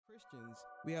Christians,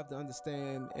 we have to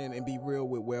understand and be real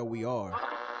with where we are.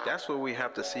 That's what we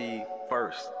have to see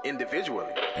first, individually.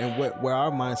 And where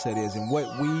our mindset is and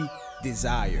what we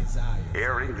desire.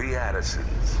 Airing the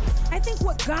Addisons. I think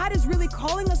what God is really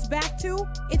calling us back to,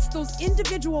 it's those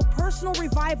individual personal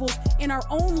revivals in our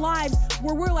own lives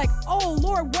where we're like, oh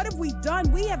Lord, what have we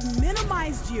done? We have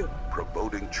minimized you.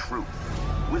 Promoting truth,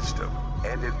 wisdom,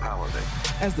 and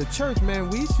empowerment. As the church, man,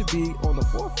 we should be on the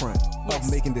forefront of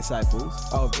making disciples,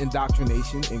 of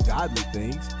indoctrination and godly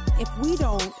things. If we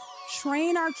don't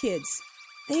train our kids,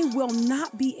 they will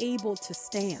not be able to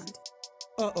stand.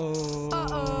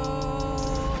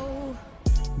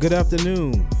 Good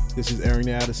afternoon. This is Airing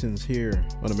the Addisons here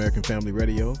on American Family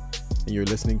Radio, and you're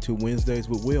listening to Wednesdays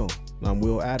with Will. I'm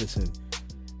Will Addison.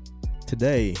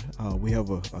 Today, we have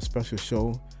a special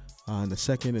show. In the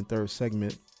second and third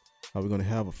segment, we're going to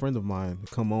have a friend of mine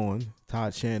come on,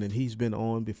 Todd Shannon. He's been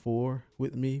on before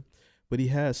with me, but he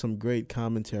has some great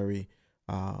commentary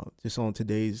just on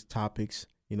today's topics,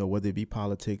 you know, whether it be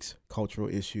politics, cultural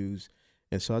issues.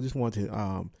 And so I just want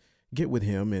to get with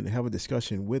him and have a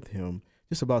discussion with him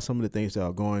just about some of the things that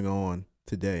are going on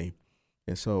today.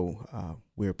 And so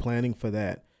we're planning for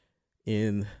that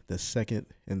in the second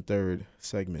and third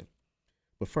segment.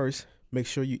 But first, make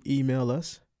sure you email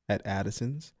us at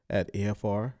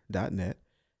addisons@afr.net,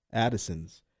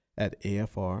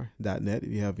 addisons@afr.net. If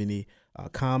you have any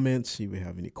comments, if you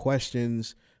have any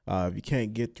questions, if you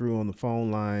can't get through on the phone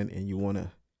line and you want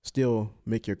to still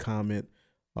make your comment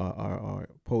or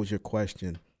pose your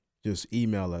question, just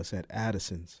email us at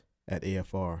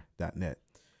addisons@afr.net.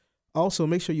 Also,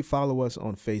 make sure you follow us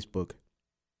on Facebook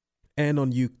and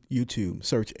on YouTube.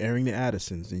 Search Airing the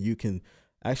Addisons, and you can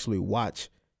actually watch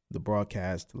the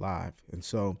broadcast live. And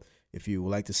so if you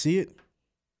would like to see it,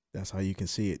 that's how you can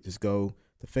see it. Just go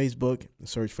to Facebook and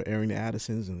search for Airing the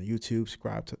Addisons, and on YouTube,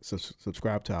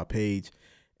 subscribe to our page,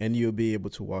 and you'll be able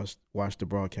to watch the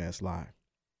broadcast live.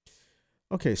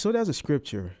 Okay, so there's a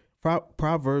scripture,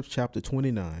 Proverbs chapter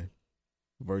 29,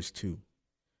 verse 2.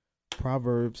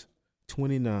 Proverbs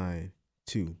 29,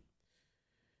 2.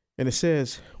 And it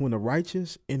says, when the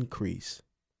righteous increase,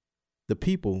 the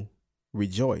people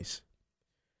rejoice.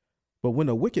 But when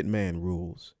a wicked man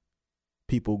rules,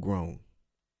 people groan.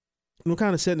 And I'm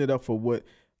kind of setting it up for what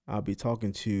I'll be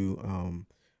talking to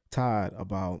Todd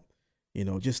about, you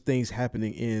know, just things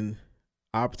happening in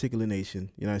our particular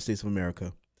nation, United States of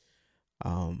America,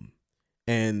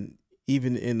 and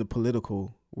even in the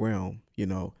political realm, you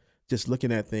know, just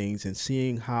looking at things and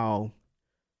seeing how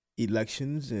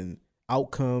elections and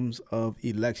outcomes of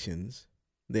elections,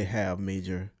 they have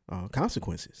major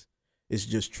consequences. It's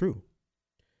just true.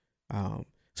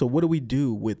 So what do we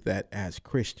do with that as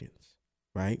Christians,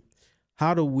 right?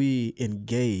 How do we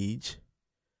engage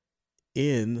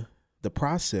in the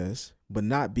process, but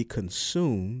not be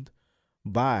consumed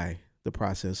by the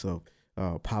process of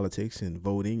politics and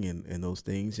voting and those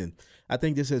things? And I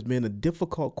think this has been a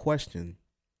difficult question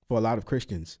for a lot of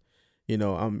Christians. You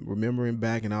know, I'm remembering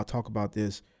back, and I'll talk about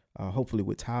this hopefully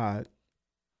with Todd,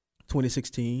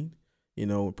 2016, you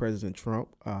know, when President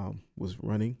Trump was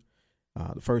running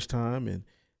the first time, and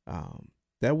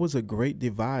that was a great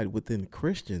divide within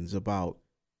Christians about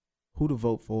who to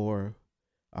vote for.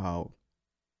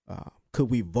 Could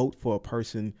we vote for a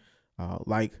person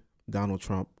like Donald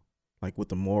Trump, like with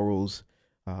the morals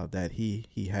that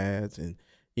he has, and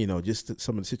you know, just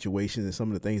some of the situations and some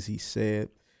of the things he said.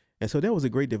 And so there was a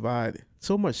great divide,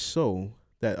 so much so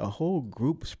that a whole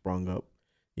group sprung up,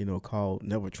 you know, called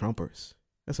Never Trumpers.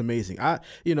 That's amazing.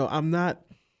 I'm not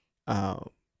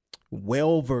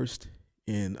well versed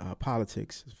in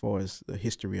politics as far as the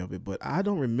history of it, but I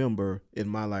don't remember in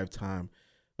my lifetime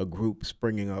a group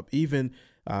springing up, even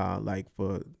like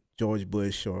for George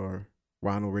Bush or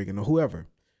Ronald Reagan or whoever,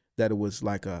 that it was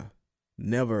like a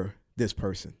never this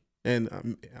person.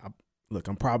 And look,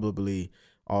 I'm probably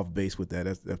off base with that.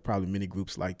 There's probably many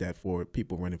groups like that for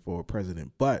people running for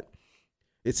president, but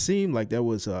it seemed like there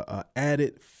was a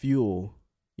added fuel,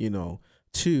 you know,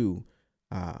 to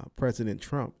President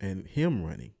Trump and him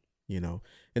running, you know.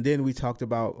 And then we talked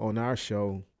about on our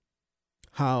show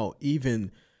how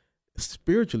even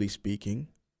spiritually speaking,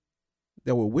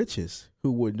 there were witches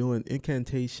who were doing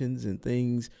incantations and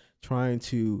things trying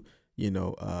to, you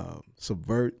know,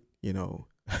 subvert, you know,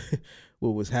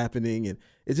 what was happening. And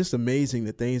it's just amazing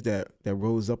the things that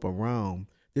rose up around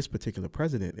this particular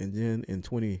president. And then in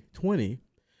 2020,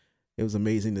 it was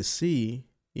amazing to see,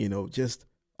 you know, just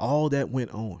all that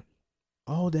went on.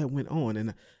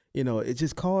 And, you know, it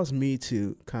just caused me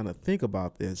to kind of think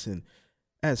about this. And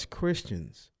as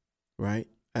Christians, right,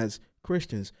 as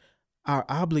Christians, our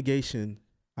obligation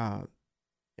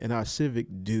and our civic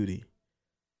duty,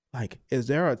 like, is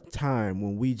there a time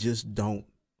when we just don't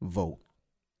vote?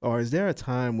 Or is there a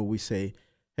time when we say,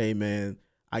 hey, man,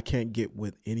 I can't get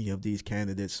with any of these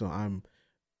candidates, so I'm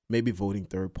maybe voting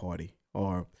third party?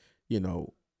 Or,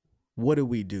 what do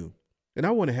we do? And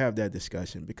I want to have that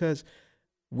discussion because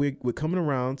we're coming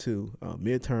around to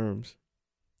midterms.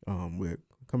 We're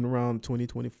coming around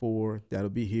 2024. That'll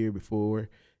be here before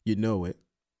you know it.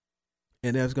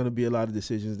 And there's going to be a lot of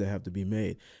decisions that have to be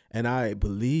made. And I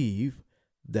believe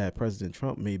that President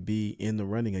Trump may be in the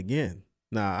running again.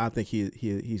 Now, I think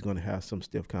he's going to have some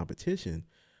stiff competition.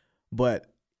 But,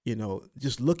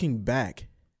 just looking back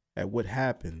at what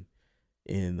happened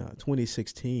in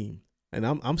 2016, and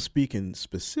I'm speaking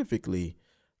specifically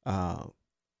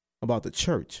about the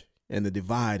church and the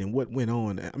divide and what went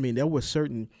on. I mean, there were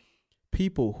certain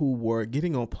people who were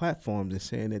getting on platforms and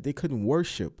saying that they couldn't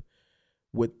worship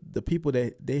with the people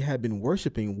that they had been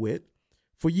worshiping with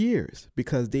for years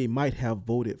because they might have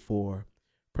voted for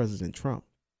President Trump.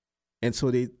 And so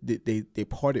they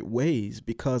parted ways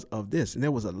because of this. And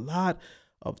there was a lot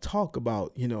of talk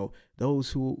about,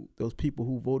 those people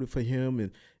who voted for him,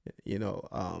 and,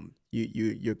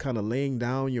 you're kind of laying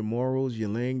down your morals, you're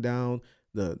laying down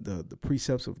the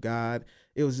precepts of God.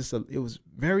 It was it was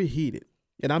very heated.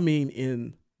 And I mean,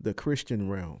 in the Christian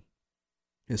realm.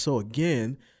 And so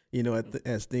again,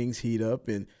 as things heat up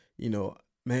and,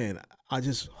 man, I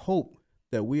just hope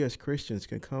that we as Christians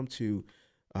can come to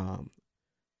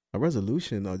a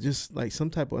resolution or just like some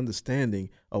type of understanding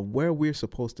of where we're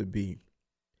supposed to be.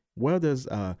 Where does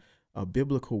a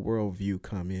biblical worldview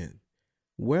come in?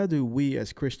 Where do we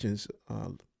as Christians,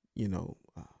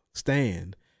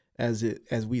 stand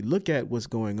as we look at what's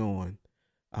going on?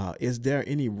 Is there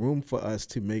any room for us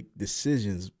to make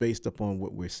decisions based upon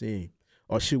what we're seeing?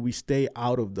 Or should we stay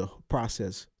out of the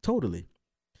process totally?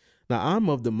 Now, I'm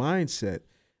of the mindset,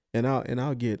 and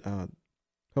I'll get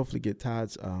hopefully get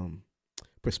Todd's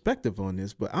perspective on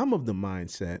this, but I'm of the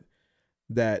mindset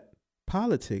that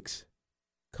politics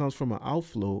comes from an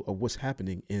outflow of what's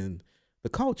happening in the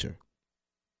culture.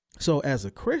 So as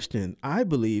a Christian, I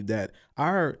believe that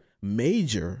our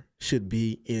major should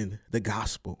be in the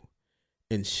gospel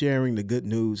and sharing the good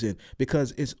news, and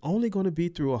because it's only going to be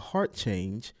through a heart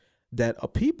change that a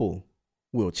people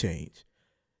will change.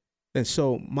 And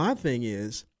so my thing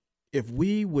is, if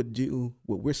we would do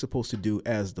what we're supposed to do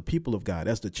as the people of God,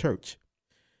 as the church,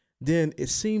 then it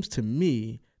seems to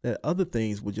me that other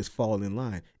things would just fall in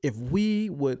line. If we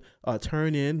would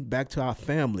turn in back to our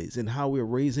families and how we're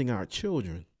raising our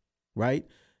children, right?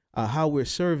 How we're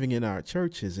serving in our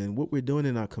churches and what we're doing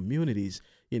in our communities,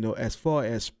 as far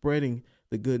as spreading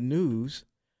the good news,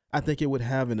 I think it would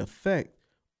have an effect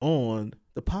on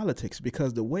the politics,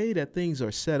 because the way that things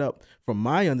are set up, from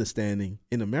my understanding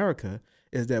in America,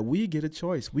 is that we get a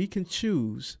choice. We can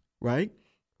choose, right,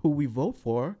 who we vote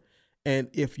for. And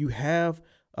if you have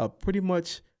a pretty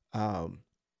much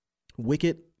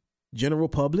wicked general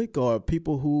public, or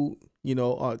people who,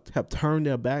 have turned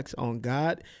their backs on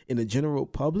God in the general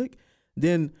public,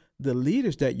 then the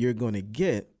leaders that you're going to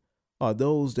get are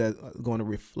those that are going to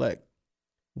reflect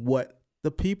what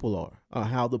the people are, or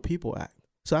how the people act.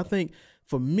 So I think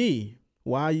for me,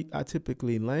 why I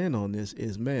typically land on this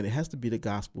is, man, it has to be the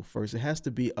gospel first. It has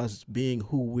to be us being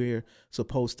who we're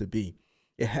supposed to be.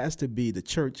 It has to be the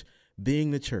church being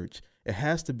the church. It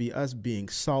has to be us being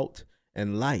salt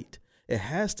and light. It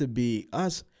has to be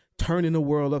us turning the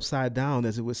world upside down,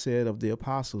 as it was said of the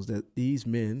apostles, that these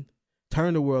men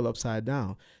turned the world upside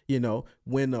down.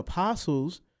 When the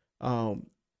apostles, and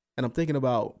I'm thinking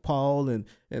about Paul and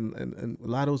a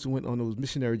lot of those who went on those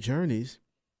missionary journeys,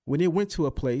 when they went to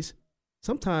a place,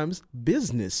 sometimes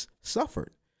business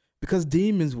suffered because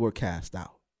demons were cast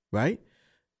out, right?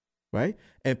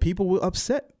 And people were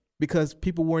upset because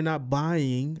people were not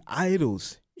buying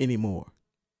idols anymore.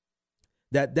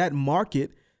 That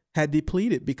market had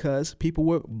depleted because people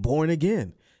were born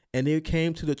again and they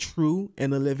came to the true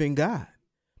and the living God.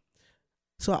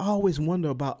 So I always wonder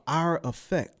about our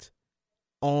effect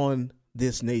on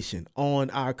this nation,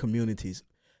 on our communities.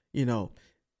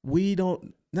 We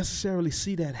don't necessarily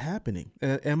see that happening.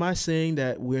 Am I saying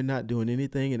that we're not doing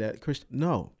anything in that Christian?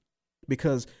 No,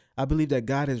 because I believe that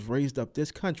God has raised up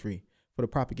this country for the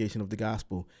propagation of the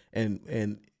gospel.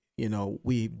 And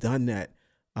we've done that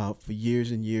for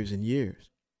years and years and years.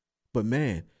 But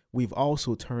man, we've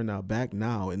also turned our back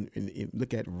now and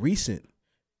look at recent,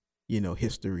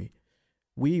 history.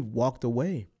 We've walked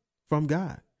away from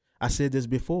God. I said this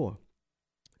before,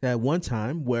 that one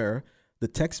time where the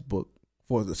textbook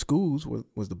for the schools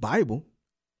was the Bible,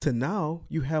 to now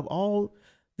you have all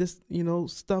this,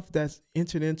 stuff that's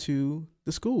entered into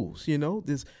the schools, these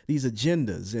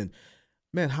agendas. And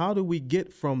man, how do we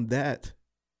get from that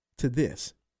to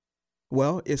this?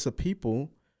 Well, it's a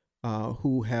people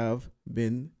who have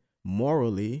been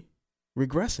morally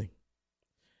regressing.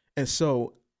 And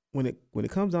so when it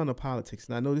comes down to politics,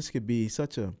 and I know this could be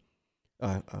such a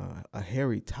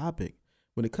hairy topic,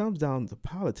 when it comes down to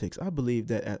politics, I believe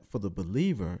that for the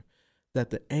believer, that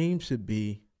the aim should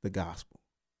be the gospel.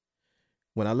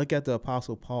 When I look at the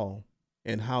Apostle Paul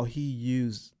and how he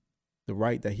used the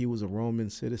right that he was a Roman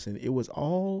citizen, it was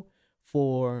all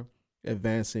for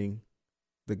advancing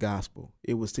the gospel.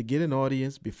 It was to get an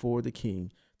audience before the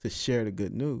king to share the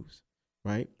good news,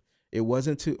 right? It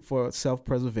wasn't for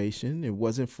self-preservation. It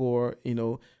wasn't for,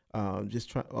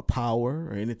 just a power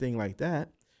or anything like that.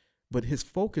 But his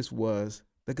focus was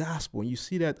the gospel. And you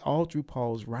see that all through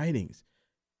Paul's writings,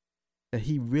 that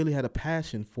he really had a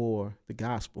passion for the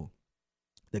gospel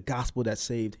that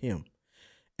saved him.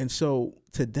 And so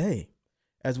today,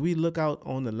 as we look out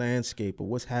on the landscape of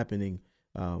what's happening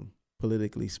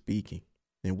politically speaking,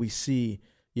 and we see,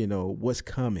 what's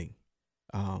coming,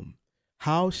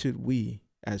 how should we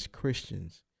as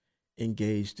Christians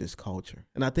engage this culture?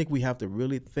 And I think we have to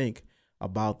really think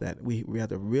about that. We have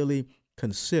to really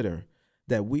consider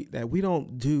that we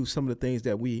don't do some of the things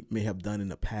that we may have done in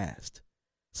the past.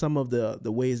 Some of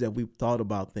the ways that we've thought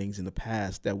about things in the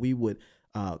past, that we would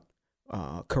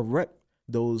correct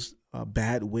those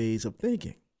bad ways of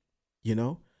thinking.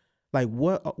 Like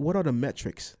what are the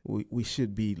metrics we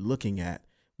should be looking at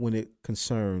when it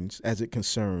concerns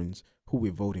who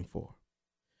we're voting for?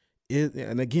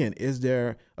 And again, is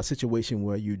there a situation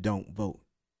where you don't vote?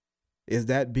 Is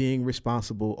that being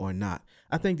responsible or not?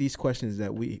 I think these questions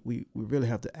that we really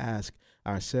have to ask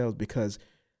ourselves, because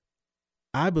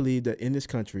I believe that in this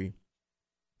country,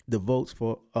 the votes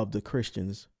of the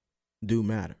Christians do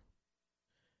matter.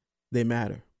 They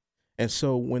matter. And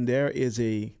so when there is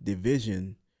a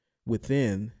division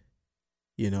within,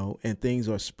 and things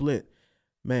are split,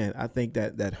 man, I think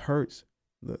that hurts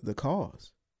the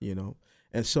cause,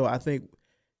 And so I think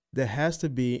there has to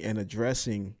be an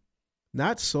addressing,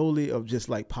 not solely of just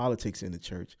like politics in the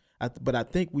church, but I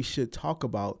think we should talk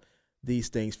about these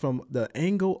things from the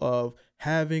angle of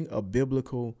having a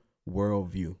biblical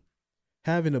worldview.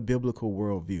 Having a biblical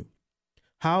worldview.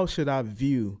 How should I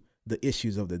view the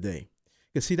issues of the day?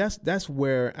 Because see, that's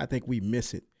where I think we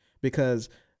miss it, because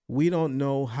we don't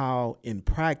know how in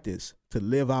practice to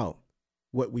live out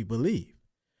what we believe.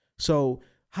 So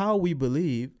how we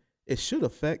believe, it should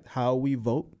affect how we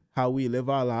vote, how we live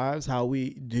our lives, how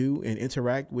we do and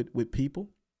interact with people,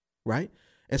 right?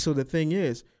 And so the thing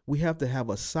is, we have to have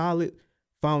a solid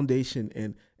foundation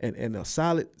and a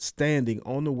solid standing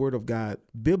on the word of God,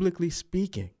 biblically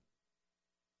speaking.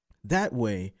 That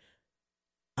way,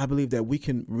 I believe that we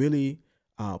can really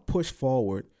push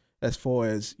forward as far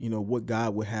as, what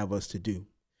God would have us to do.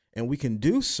 And we can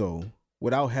do so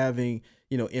without having,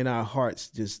 in our hearts,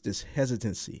 just this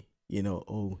hesitancy,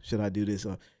 oh, should I do this?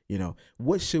 Or,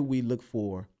 what should we look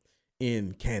for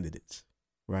in candidates,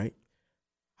 right?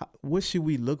 What should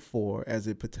we look for as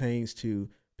it pertains to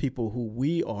people who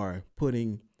we are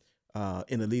putting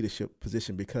in a leadership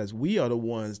position, because we are the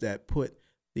ones that put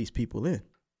these people in.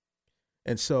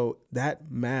 And so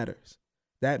that matters.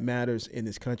 That matters in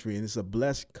this country. And it's a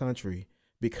blessed country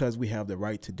because we have the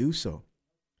right to do so.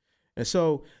 And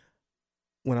so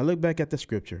when I look back at the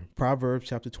scripture, Proverbs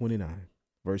chapter 29,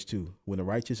 verse 2, when the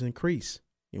righteous increase,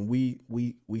 and we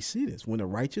see this, when the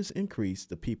righteous increase,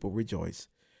 the people rejoice.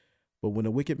 But when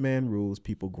a wicked man rules,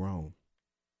 people groan.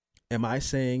 Am I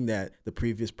saying that the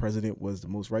previous president was the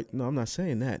most right? No, I'm not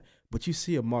saying that. But you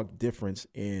see a marked difference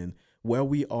in where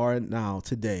we are now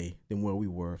today than where we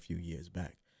were a few years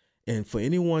back. And for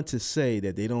anyone to say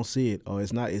that they don't see it or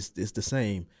it's not, it's the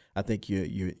same, I think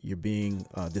you're being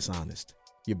dishonest.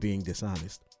 You're being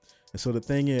dishonest. And so the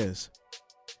thing is,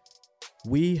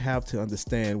 we have to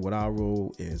understand what our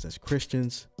role is as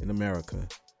Christians in America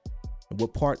and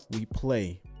what part we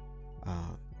play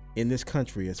in this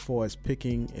country as far as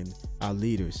picking and our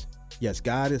leaders. Yes,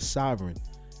 God is sovereign,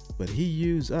 but he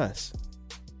used us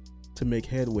to make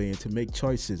headway and to make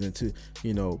choices and to,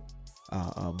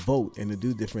 vote and to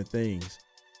do different things.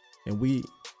 And we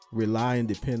rely and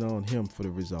depend on him for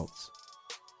the results.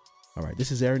 All right,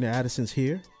 this is Aaron Addison's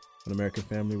here on American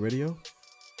Family Radio.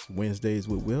 It's Wednesdays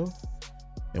with Will,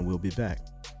 and we'll be back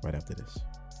right after this.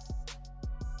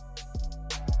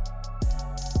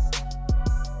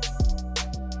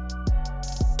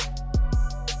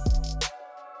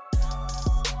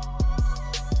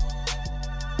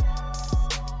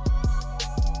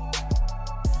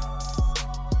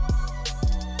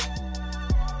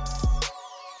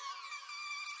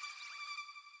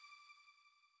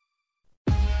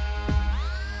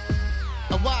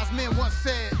 wise man once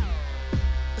said,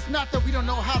 it's not that we don't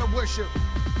know how to worship,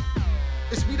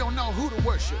 it's we don't know who to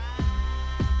worship.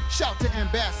 Shout to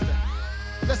Ambassador.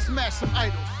 Let's smash some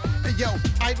idols. Hey yo,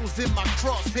 idols in my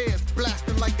crosshairs,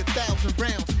 blasting like 1,000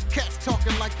 rounds. Cats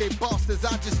talking like they bosses,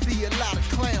 I just see a lot of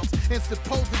clowns. And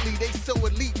supposedly they so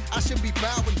elite, I should be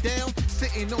bowing down.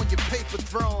 Sitting on your paper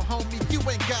throne, homie, you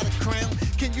ain't got a crown.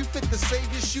 Can you fit the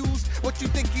Savior's shoes? What you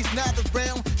think he's not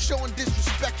around? Showing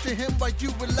disrespect to him while you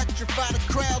electrify the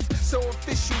crowds. So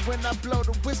official when I blow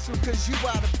the whistle, cause you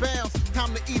out of bounds.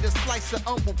 Time to eat a slice of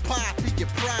humble pie till your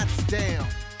pride is down.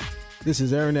 This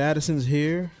is Aaron Addison's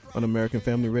here on American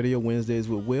Family Radio, Wednesdays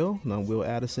with Will, and I'm Will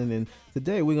Addison, and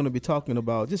today we're going to be talking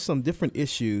about just some different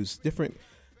issues, different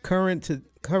current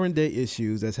day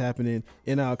issues that's happening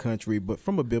in our country, but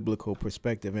from a biblical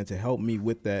perspective. And to help me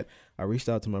with that, I reached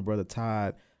out to my brother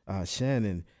Todd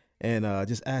Shannon and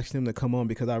just asked him to come on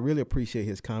because I really appreciate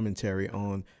his commentary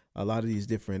on a lot of these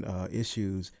different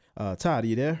issues. Todd, are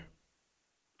you there?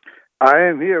 I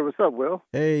am here. What's up, Will?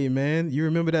 Hey, man. You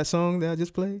remember that song that I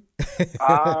just played?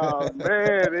 Oh,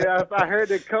 man. Yeah, I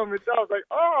heard it coming. I was like,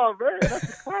 oh, man, that's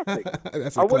a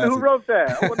classic. I wonder who wrote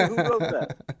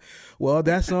that. Well,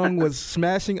 that song was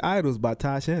Smashing Idols by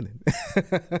Todd Shannon.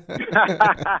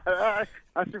 I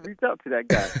should reach out to that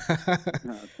guy.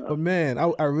 But, man,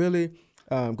 I really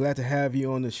glad to have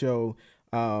you on the show.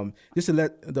 Just to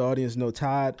let the audience know,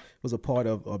 Todd was a part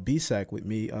of BSAC with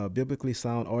me, Biblically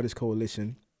Sound Artists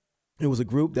Coalition. It was a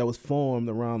group that was formed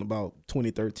around about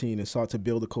 2013 and sought to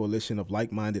build a coalition of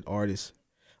like-minded artists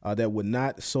that would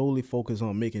not solely focus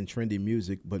on making trendy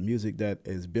music, but music that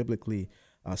is biblically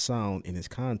sound in its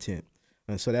content.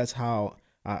 And so that's how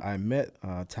I met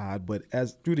Todd. But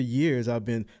as through the years, I've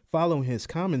been following his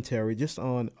commentary just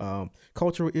on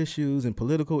cultural issues and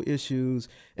political issues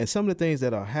and some of the things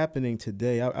that are happening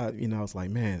today. I was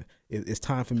like, man, it's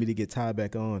time for me to get Todd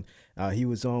back on. He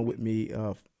was on with me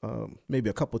maybe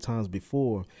a couple times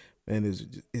before, and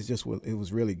it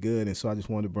was really good. And so I just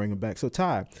wanted to bring him back. So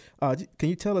Todd, can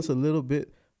you tell us a little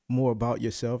bit more about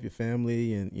yourself, your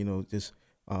family, and just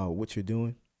what you're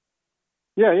doing?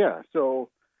 Yeah. So.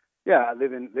 Yeah, I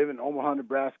live in Omaha,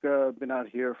 Nebraska. I've been out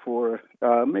here for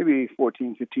maybe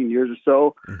 14, 15 years or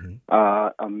so.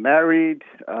 Mm-hmm. I'm married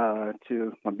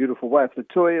to my beautiful wife,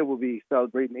 Latoya. We'll be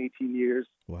celebrating 18 years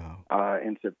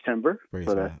in September. Praise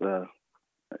so God. That's,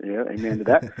 amen to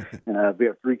that. And we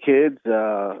have 3 kids,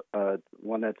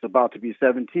 one that's about to be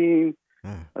 17,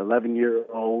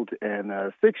 11-year-old, and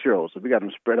 6-year-old. So we got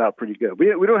them spread out pretty good. We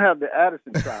don't have the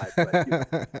Addison side,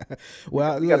 but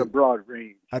well, we got a broad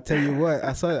range. I tell you what,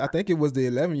 I think it was the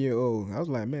 11-year-old. I was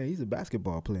like, man, he's a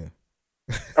basketball player.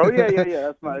 Oh yeah.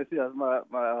 That's my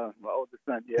oldest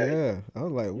son. Yeah. I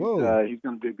was like, whoa. He's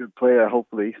going to be a good player,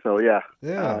 hopefully. So yeah.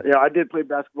 I did play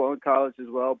basketball in college as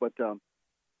well, but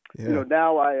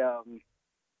now I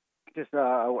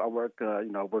I work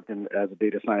working as a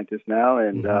data scientist now,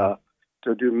 and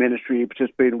still do ministry,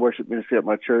 participate in worship ministry at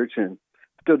my church, and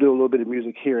still do a little bit of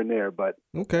music here and there. But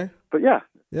yeah.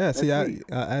 Yeah, see, I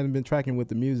haven't been tracking with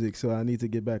the music, so I need to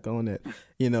get back on that.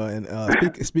 And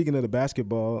speaking of the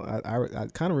basketball, I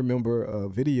kind of remember a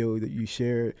video that you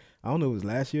shared. I don't know, it was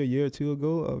last year, a year or two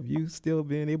ago, of you still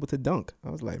being able to dunk.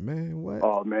 I was like, man, what?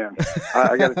 Oh man,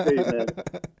 I got to tell you, man.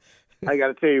 I got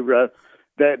to tell you, bro,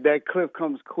 that clip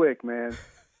comes quick, man.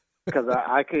 Because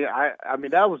I can't. I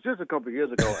mean, that was just a couple of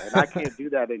years ago, and I can't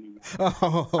do that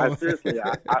anymore. Seriously,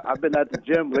 I've been at the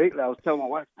gym lately. I was telling my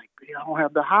wife, like, I don't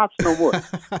have the hops no more.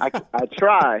 I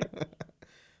try.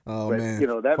 Oh but, man,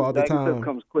 that clip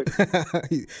comes quick.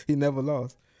 he never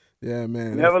lost. Yeah,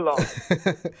 man. Never lost.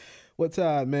 Well,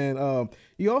 Todd, man,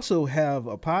 you also have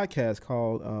a podcast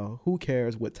called "Who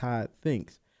Cares What Todd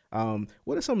Thinks."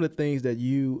 What are some of the things that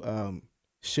you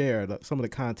share? Some of the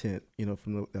content,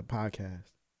 from the podcast.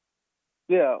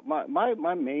 Yeah,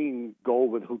 my main goal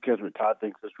with Who Cares What Todd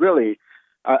Thinks is really,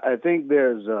 I think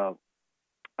there's a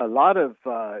lot of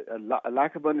a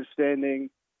lack of understanding,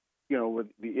 with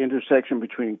the intersection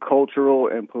between cultural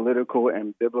and political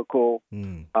and biblical,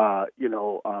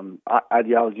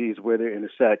 ideologies, where they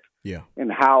intersect,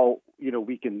 and how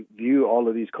we can view all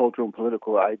of these cultural and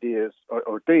political ideas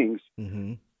or things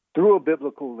through a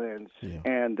biblical lens,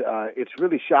 and it's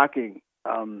really shocking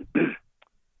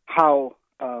how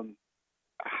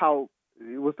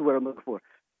what's the word I'm looking for?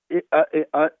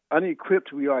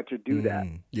 Unequipped we are to do that.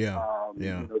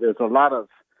 There's a lot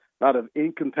of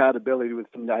incompatibility with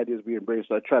some of the ideas we embrace.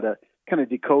 So I try to kind of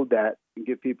decode that and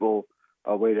give people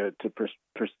a way to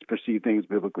perceive things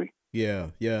biblically. Yeah.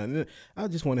 And I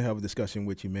just want to have a discussion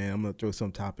with you, man. I'm going to throw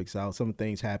some topics out, some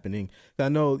things happening. I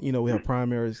know, we have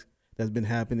primaries that's been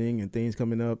happening and things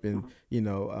coming up, and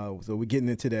so we're getting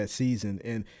into that season.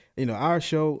 And our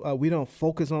show, we don't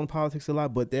focus on politics a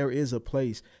lot, but there is a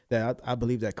place that I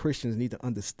believe that Christians need to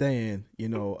understand,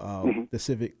 the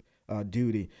civic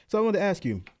duty. So I want to ask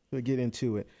you to get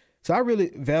into it. So I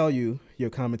really value your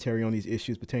commentary on these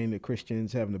issues pertaining to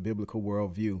Christians having a biblical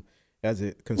worldview as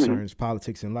it concerns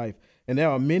politics and life. And there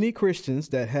are many Christians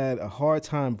that had a hard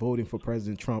time voting for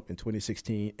President Trump in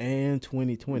 2016 and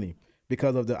 2020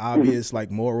 because of the obvious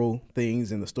moral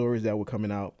things and the stories that were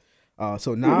coming out.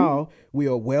 So now we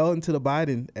are well into the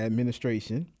Biden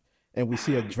administration, and we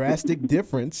see a drastic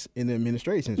difference in the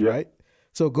administrations, right?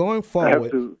 So going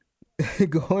forward,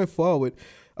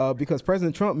 because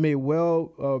President Trump may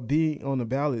well be on the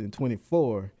ballot in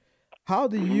 24, how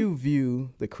do you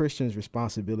view the Christian's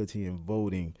responsibility in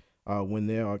voting when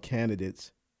there are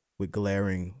candidates with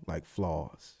glaring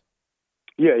flaws?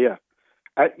 Yeah.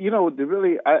 I'm going to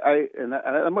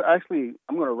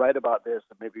write about this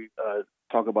and maybe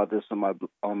talk about this on my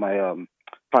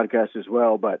podcast as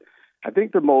well. But I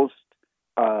think the most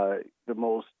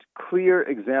clear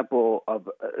example of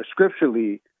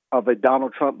scripturally of a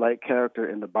Donald Trump-like character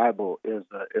in the Bible is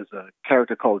a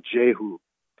character called Jehu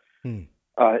in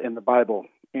the Bible.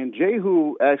 And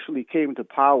Jehu actually came to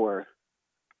power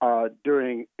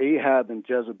during Ahab and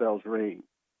Jezebel's reign.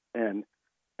 And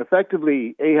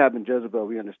effectively, Ahab and Jezebel,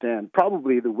 we understand,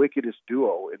 probably the wickedest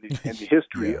duo in the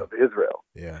history of Israel.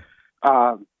 Yeah.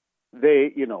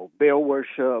 They, Baal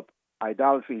worship,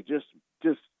 idolatry, just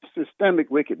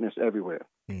systemic wickedness everywhere.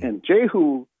 And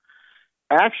Jehu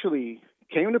actually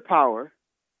came to power.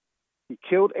 He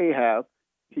killed Ahab.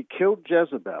 He killed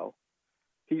Jezebel.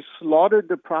 He slaughtered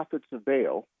the prophets of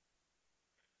Baal.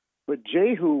 But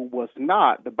Jehu was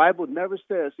not. The Bible never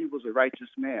says he was a righteous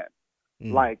man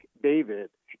like David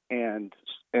and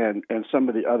some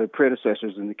of the other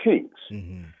predecessors and the kings.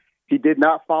 He did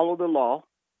not follow the law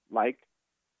like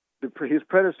his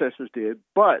predecessors did,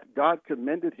 but God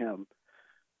commended him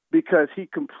because he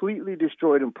completely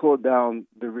destroyed and pulled down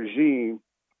the regime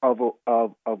of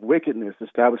wickedness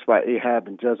established by Ahab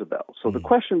and Jezebel. So the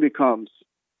question becomes,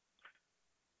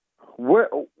 where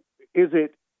is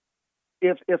it?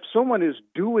 If someone is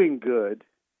doing good,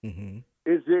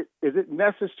 is it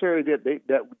necessary that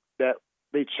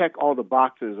they check all the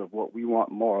boxes of what we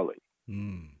want morally?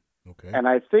 Okay. And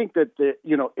I think that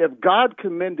if God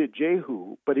commended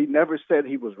Jehu, but he never said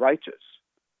he was righteous,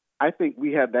 I think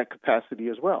we have that capacity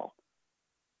as well.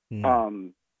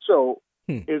 So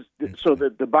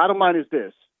the bottom line is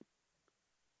this,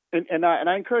 and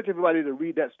I encourage everybody to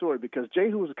read that story because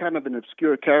Jehu is kind of an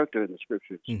obscure character in the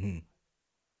scriptures.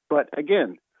 But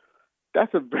again,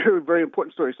 that's a very, very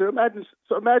important story. So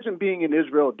imagine being in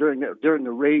Israel during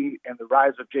the reign and the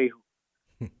rise of Jehu,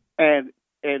 and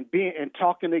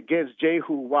talking against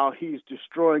Jehu while he's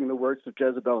destroying the works of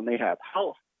Jezebel and Ahab.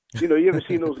 How you ever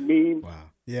seen those memes? Wow.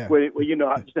 Yeah. Where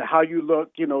how you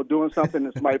look, doing something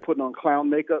and somebody putting on clown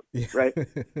makeup, right?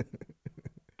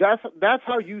 That's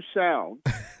how you sound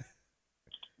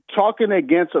talking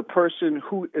against a person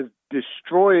who is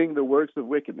destroying the works of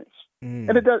wickedness.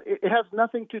 And it has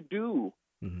nothing to do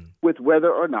with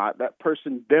whether or not that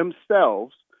person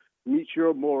themselves meets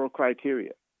your moral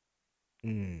criteria.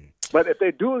 But if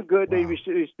they're doing good,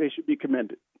 they should be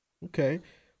commended. Okay.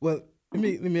 Well, let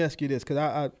me ask you this, because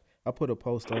I put a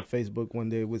post on Facebook one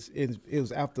day. It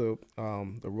was after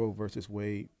the Roe versus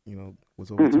Wade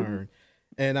was overturned,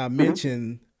 and I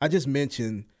just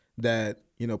mentioned that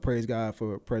praise God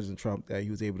for President Trump that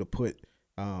he was able to put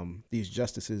these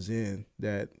justices in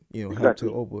that helped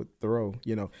to overthrow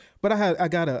But I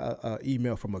got a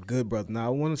email from a good brother. Now I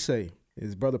want to say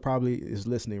his brother probably is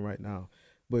listening right now,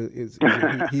 but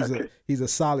he's a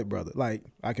solid brother. Like,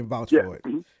 I can vouch for it.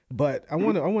 But I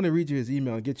want to read you his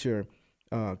email and get your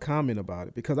comment about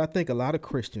it, because I think a lot of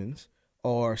Christians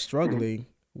are struggling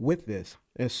with this.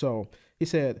 And so he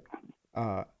said,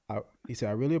 I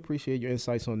really appreciate your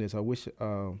insights on this. I wish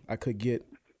I could get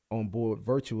on board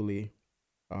virtually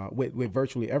with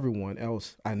virtually everyone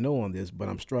else I know on this, but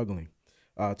I'm struggling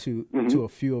to a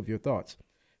few of your thoughts.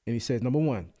 And he says, number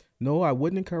one, no, I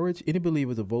wouldn't encourage any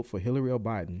believer to vote for Hillary or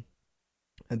Biden.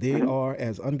 And they are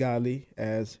as ungodly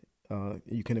as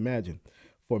you can imagine.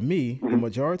 For me, the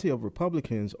majority of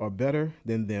Republicans are better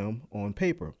than them on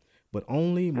paper, but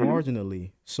only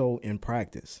marginally so in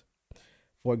practice.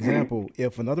 For example,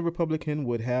 if another Republican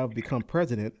would have become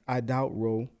president, I doubt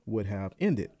Roe would have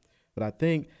ended. But I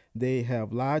think they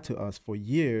have lied to us for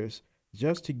years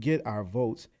just to get our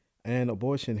votes, and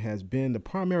abortion has been the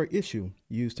primary issue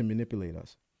used to manipulate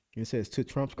us. It says, to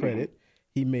Trump's credit,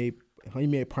 he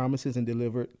made promises and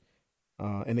delivered.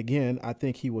 And again, I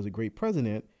think he was a great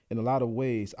president, in a lot of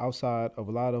ways outside of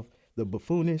a lot of the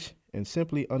buffoonish and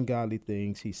simply ungodly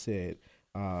things he said,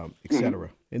 etc.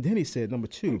 And then he said, number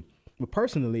 2, but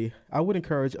personally, I would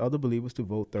encourage other believers to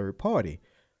vote third party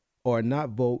or not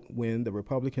vote when the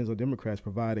Republicans or Democrats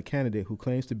provide a candidate who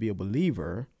claims to be a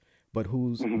believer, but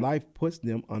whose life puts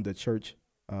them under church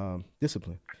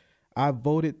discipline. I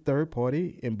voted third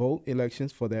party in both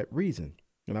elections for that reason.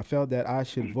 And I felt that I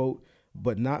should vote,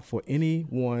 but not for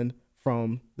anyone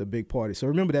from the big party. So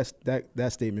remember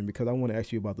that statement, because I want to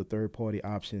ask you about the third party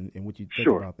option and what you think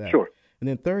about that. Sure. And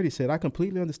then third, he said, I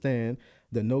completely understand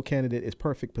the no candidate is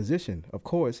perfect position. Of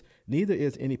course, neither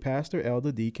is any pastor,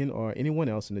 elder, deacon, or anyone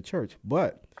else in the church.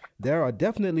 But there are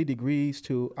definitely degrees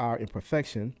to our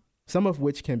imperfection, some of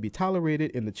which can be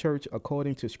tolerated in the church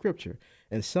according to Scripture,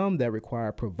 and some that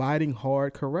require providing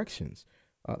hard corrections,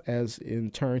 as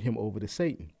in turn him over to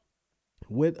Satan,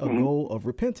 with a goal of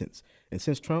repentance. And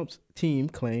since Trump's team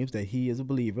claims that he is a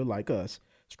believer like us,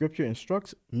 Scripture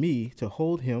instructs me to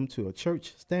hold him to a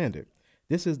church standard.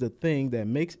 This is the thing that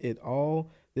makes it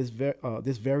all this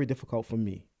very difficult for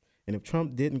me. And if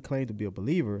Trump didn't claim to be a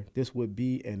believer, this would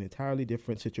be an entirely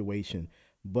different situation.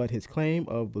 But his claim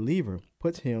of believer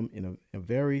puts him in a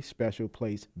very special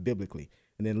place biblically.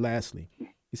 And then lastly,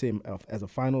 he said, as a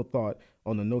final thought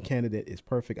on the no candidate is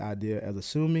perfect idea, as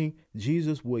assuming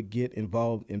Jesus would get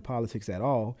involved in politics at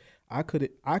all, I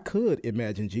could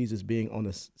imagine Jesus being on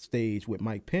the stage with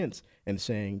Mike Pence and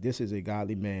saying, this is a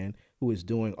godly man who is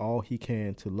doing all he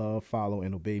can to love, follow,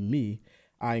 and obey me.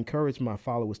 I encourage my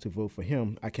followers to vote for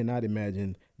him. I cannot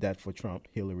imagine that for Trump,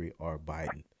 Hillary, or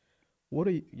Biden. What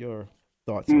are your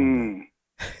thoughts on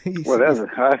that? Well, that's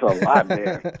a lot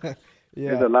there.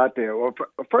 Yeah. There's a lot there. Well,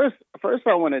 first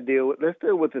I want to let's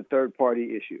deal with the third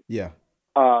party issue. Yeah.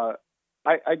 I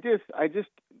just,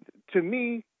 to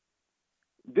me,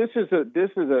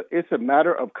 it's a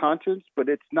matter of conscience, but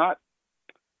it's not.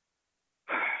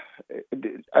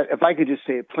 If I could just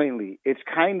say it plainly, it's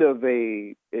kind of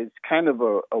a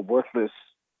worthless,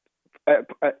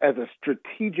 as a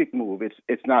strategic move.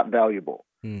 It's not valuable.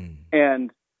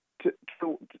 And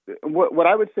what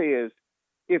I would say is,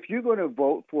 if you're going to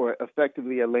vote for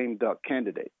effectively a lame duck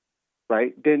candidate,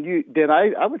 right, then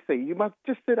I would say you must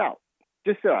just sit out.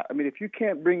 Just sit out. I mean, if you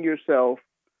can't bring yourself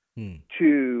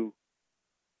to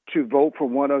vote for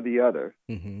one or the other,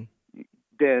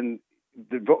 then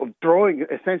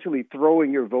essentially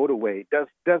throwing your vote away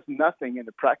does nothing in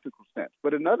the practical sense.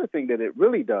 But another thing that it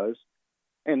really does,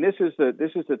 and this is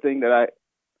the thing that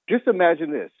just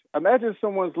imagine this. Imagine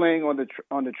someone's laying on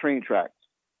the train tracks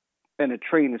and a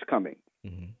train is coming.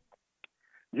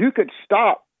 You could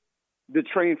stop the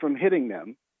train from hitting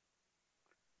them,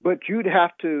 but you'd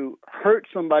have to hurt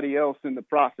somebody else in the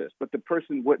process, but the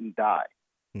person wouldn't die.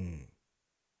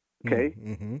 Okay?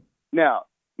 Now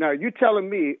you're telling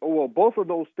me, oh, well, both of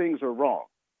those things are wrong.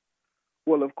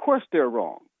 Well, of course they're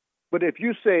wrong. But if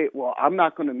you say, well, I'm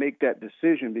not going to make that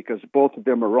decision because both of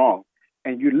them are wrong,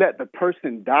 and you let the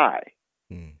person die,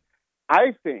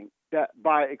 I think that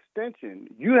by extension,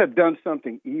 you have done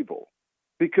something evil,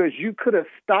 because you could have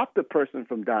stopped the person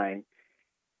from dying.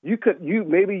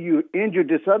 Maybe you injured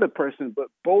this other person, but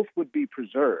both would be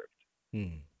preserved.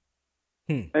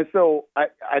 And so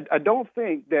I don't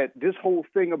think that this whole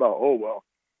thing about, oh, well,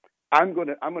 I'm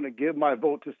gonna give my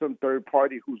vote to some third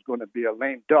party who's going to be a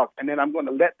lame duck, and then I'm going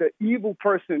to let the evil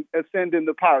person ascend in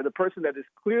the power, the person that is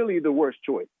clearly the worst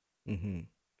choice.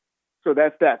 So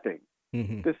that's that thing.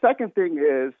 The second thing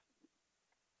is,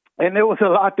 and there was a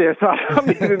lot there, so I don't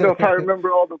even know if I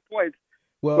remember all the points.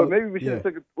 Well, but maybe we should have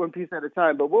took it one piece at a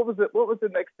time. But what was the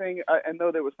next thing? I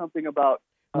know there was something about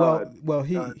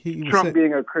he Trump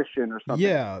being a Christian or something.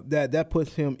 Yeah, that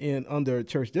puts him under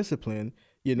church discipline,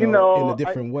 in a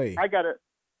different way. I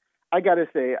gotta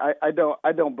say, I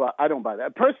don't buy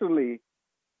that. Personally,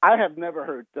 I have never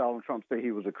heard Donald Trump say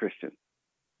he was a Christian.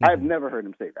 I've never heard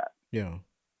him say that. Yeah.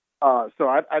 So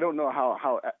I don't know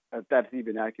how that's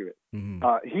even accurate.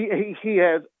 He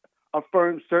has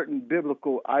affirmed certain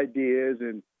biblical ideas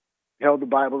and held the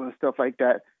Bible and stuff like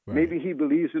that. Right. Maybe he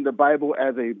believes in the Bible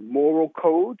as a moral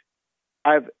code,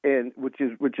 which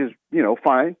is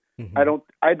fine. I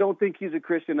don't think he's a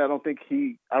Christian. I don't think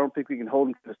we can hold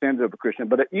him to the standard of a Christian.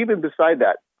 But even beside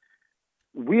that,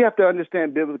 we have to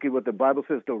understand biblically what the Bible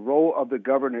says the role of the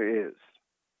governor is.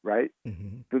 Right?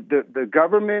 The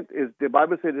government the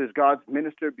Bible says is God's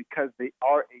minister because they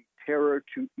are a terror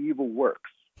to evil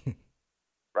works.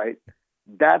 Right?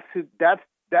 That's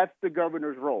the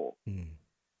governor's role.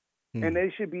 And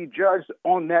they should be judged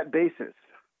on that basis.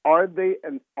 Are they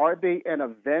an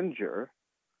avenger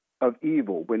of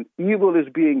evil? When evil is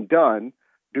being done,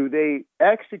 do they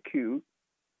execute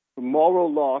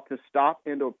moral law to stop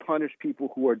and or punish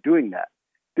people who are doing that.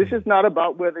 This is not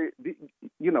about whether,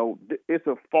 it's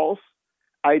a false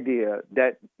idea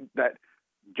that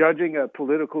judging a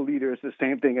political leader is the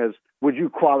same thing as would you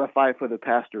qualify for the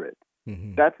pastorate.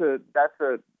 Mm-hmm. That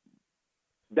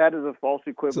is a false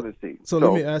equivalency. So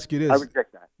let me ask you this. I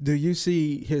reject that. Do you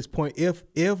see his point? If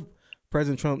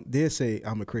President Trump did say,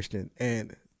 I'm a Christian,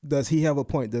 and does he have a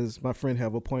point? Does my friend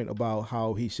have a point about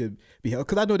how he should be held?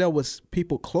 Because I know there was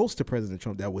people close to President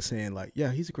Trump that was saying like,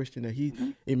 yeah, he's a Christian. And he,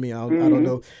 I mean, I don't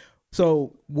know.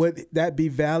 So would that be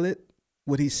valid,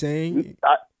 what he's saying?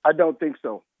 I don't think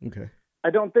so. Okay.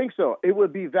 I don't think so. It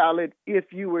would be valid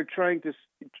if you were trying to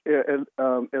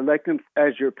elect him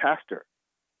as your pastor.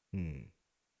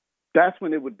 That's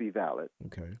when it would be valid.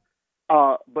 Okay.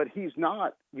 But he's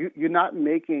not. You're not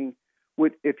making.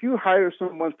 If you hire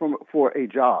someone for a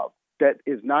job that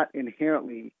is not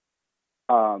inherently,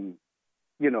 a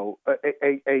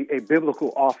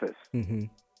biblical office,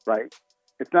 right?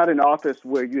 It's not an office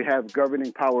where you have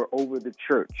governing power over the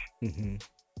church.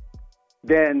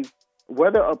 Then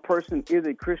whether a person is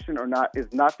a Christian or not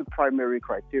is not the primary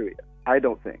criteria. I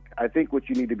don't think. I think what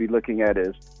you need to be looking at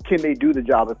is, can they do the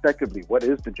job effectively? What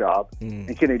is the job?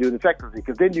 And can they do it effectively?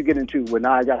 Because then you get into, well,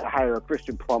 now I got to hire a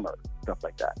Christian plumber, stuff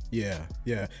like that. Yeah.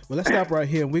 Well, let's stop right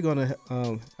here. And we're going to,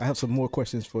 I have some more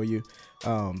questions for you.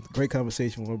 Great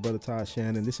conversation with my brother Todd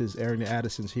Shannon. This is Aaron the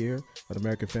Addisons here on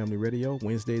American Family Radio,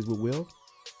 Wednesdays with Will.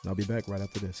 And I'll be back right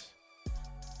after this.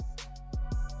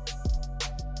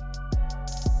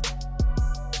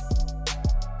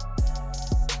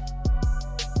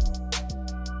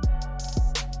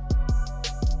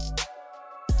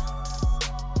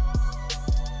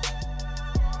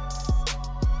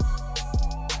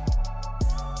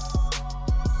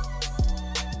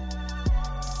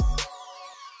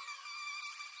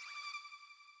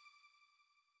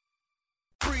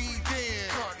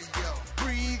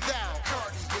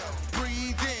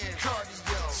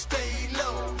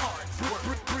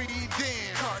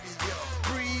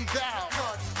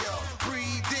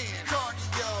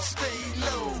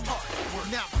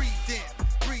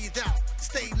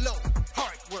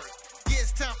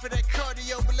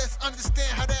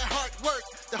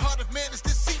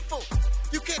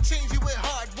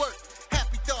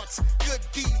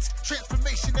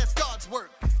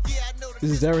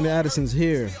 This is Aaron Addison's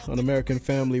here on American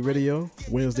Family Radio,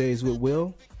 Wednesdays with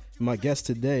Will. My guest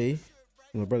today,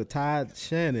 my brother Todd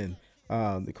Shannon,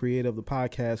 the creator of the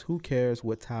podcast, Who Cares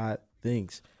What Todd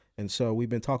Thinks? And so we've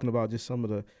been talking about just some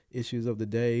of the issues of the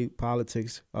day,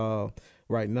 politics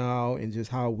right now, and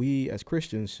just how we as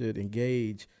Christians should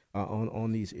engage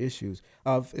on these issues.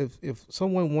 If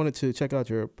someone wanted to check out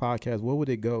your podcast, where would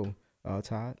it go,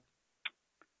 Todd?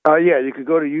 You could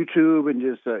go to YouTube and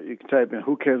just you can type in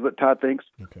 "Who Cares What Todd Thinks."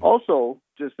 Okay. Also,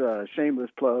 just a shameless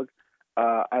plug.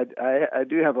 I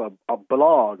do have a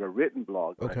blog, a written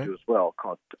blog that I do as well,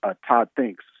 called Todd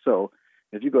Thinks. So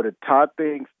if you go to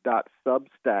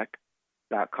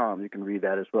toddthinks.substack.com, you can read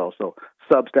that as well. So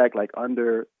Substack, like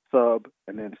under sub,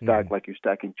 and then stack like you're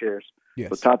stacking chairs. Yes.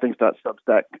 So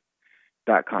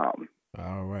toddthinks.substack.com.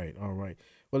 All right.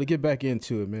 Well, to get back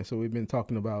into it, man. So we've been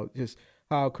talking about just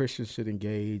how Christians should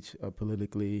engage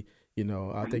politically.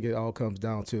 I think it all comes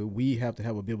down to we have to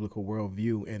have a biblical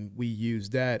worldview, and we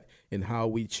use that in how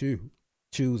we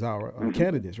choose our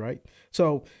candidates, right?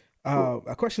 So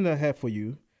a question that I have for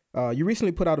you, you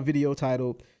recently put out a video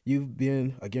titled, "You've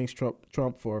been against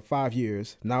Trump for 5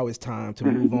 years. Now it's time to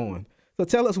move on." So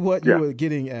tell us what you were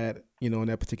getting at, in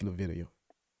that particular video.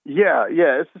 Yeah.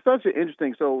 It's such an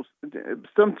interesting. So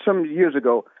some years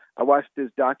ago, I watched this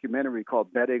documentary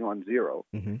called Betting on Zero,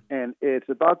 and it's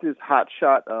about this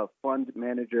hotshot fund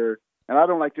manager. And I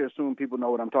don't like to assume people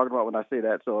know what I'm talking about when I say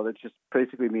that, so that just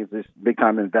basically means this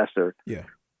big-time investor. Yeah.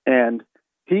 And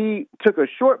he took a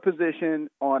short position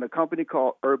on a company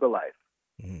called Herbalife.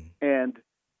 And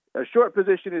a short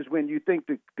position is when you think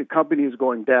the company is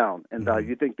going down and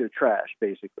you think they're trash,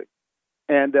 basically.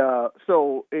 And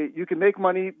so you can make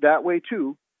money that way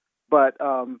too, but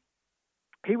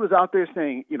he was out there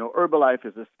saying, Herbalife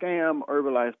is a scam,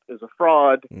 Herbalife is a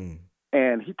fraud,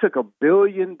 and he took $1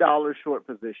 billion short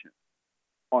position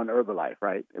on Herbalife,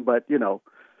 right? But on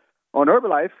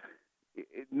Herbalife,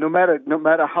 no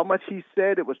matter how much he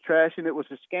said it was trash and it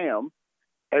was a scam,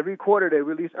 every quarter they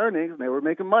released earnings and they were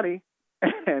making money,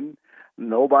 and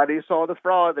nobody saw the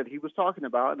fraud that he was talking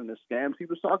about and the scams he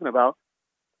was talking about.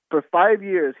 For 5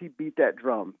 years, he beat that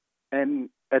drum. And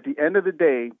at the end of the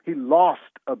day, he lost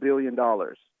 $1 billion.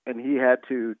 And he had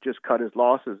to just cut his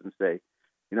losses and say,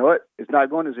 you know what? It's not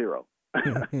going to zero.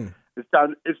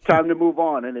 It's time to move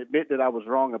on and admit that I was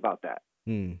wrong about that.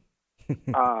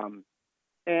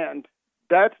 And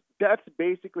that's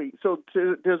basically so.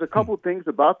 There's a couple things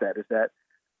about that. Is that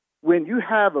when you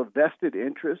have a vested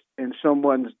interest in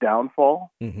someone's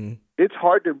downfall, it's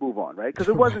hard to move on, right? Because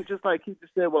it wasn't just like he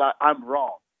just said, "Well, I'm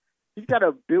wrong." He's got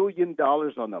 $1 billion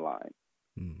on the line.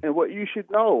 And what you should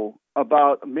know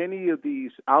about many of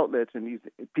these outlets and these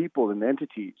people and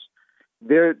entities,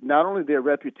 they're not only their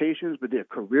reputations, but their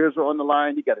careers are on the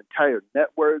line. You got entire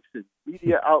networks and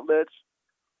media outlets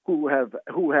who have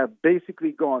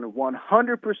basically gone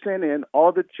 100% in,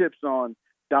 all the chips on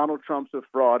Donald Trump's a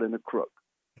fraud and a crook,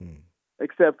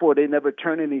 except for they never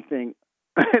turn anything,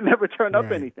 never turn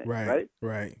up anything, right?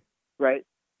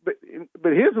 But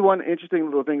here's the one interesting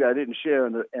little thing that I didn't share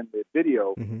in the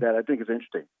video that I think is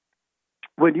interesting.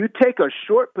 When you take a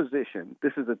short position,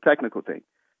 this is a technical thing.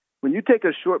 When you take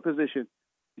a short position,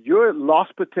 your loss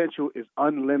potential is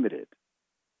unlimited.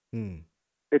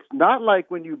 It's not like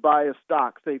when you buy a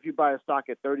stock. Say if you buy a stock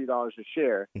at $30 a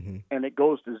share and it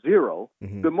goes to zero,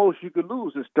 the most you could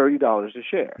lose is $30 a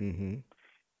share.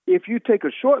 If you take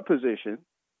a short position,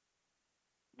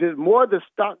 the more the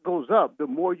stock goes up, the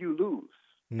more you lose.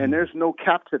 And there's no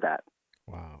cap to that.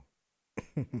 Wow.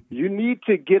 You need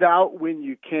to get out when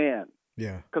you can.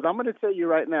 Yeah. Because I'm going to tell you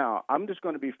right now, I'm just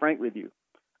going to be frank with you.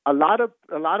 A lot of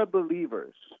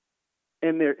believers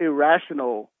in their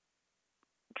irrational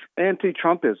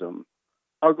anti-Trumpism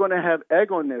are going to have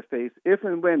egg on their face if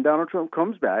and when Donald Trump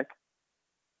comes back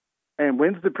and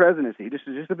wins the presidency. This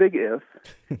is just a big if.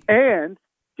 And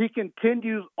he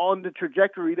continues on the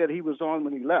trajectory that he was on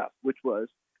when he left, which was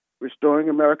restoring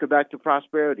America back to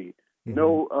prosperity,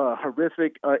 no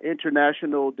horrific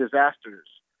international disasters,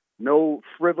 no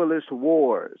frivolous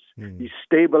wars. He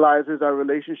stabilizes our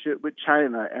relationship with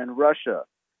China and Russia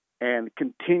and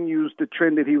continues the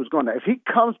trend that he was going to. If he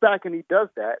comes back and he does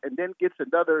that and then gets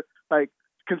another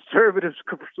conservative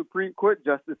Supreme Court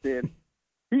justice in,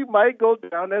 he might go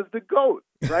down as the GOAT,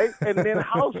 right? And then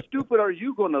how stupid are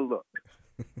you going to look?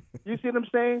 You see what I'm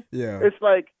saying? Yeah. It's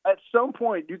like at some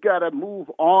point you got to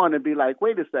move on and be like,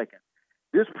 wait a second.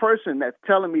 This person that's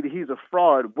telling me that he's a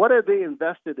fraud, what are they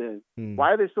invested in?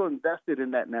 Why are they so invested in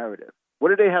that narrative? What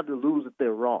do they have to lose if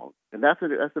they're wrong? And that's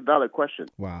a valid question.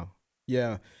 Wow.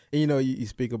 Yeah. And, you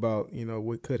speak about,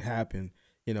 what could happen.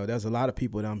 There's a lot of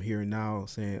people that I'm hearing now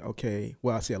saying, okay,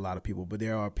 well, I say a lot of people, but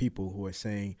there are people who are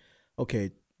saying, okay,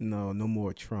 no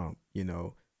more Trump,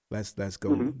 Let's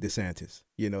go DeSantis.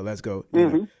 Let's go.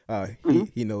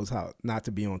 He knows how not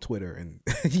to be on Twitter, and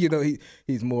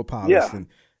he's more polished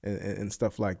and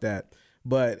stuff like that.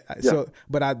 But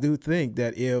but I do think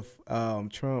that if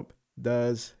Trump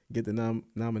does get the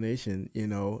nomination,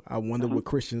 I wonder what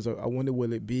Christians are. I wonder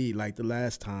will it be like the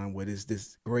last time where there's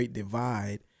this great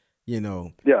divide, and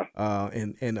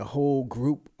a whole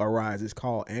group arises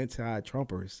called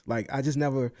anti-Trumpers. Like I just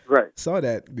never saw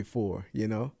that before,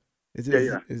 It's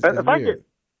just, it's weird.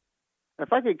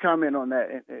 If I could comment on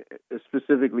that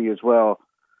specifically as well.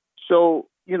 So,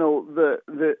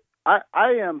 I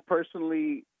am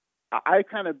personally, I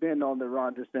kind of been on the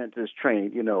Ron DeSantis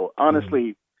train,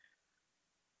 honestly.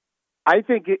 I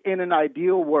think in an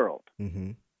ideal world,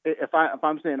 if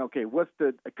I'm saying, okay,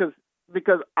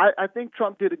 because I think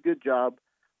Trump did a good job,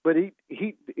 but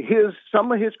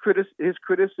some of his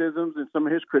criticisms and some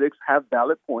of his critics have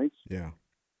valid points. Yeah.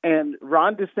 And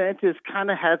Ron DeSantis kind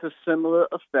of has a similar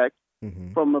effect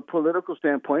from a political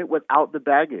standpoint without the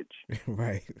baggage.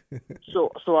 Right.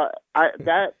 so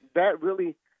that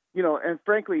really, and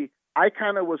frankly, I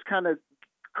was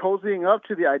cozying up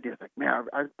to the idea, like, man,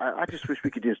 I just wish we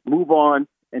could just move on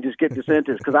and just get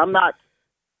DeSantis, because I'm not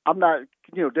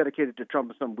dedicated to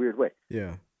Trump in some weird way.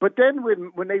 Yeah. But then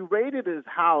when they raided his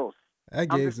house, that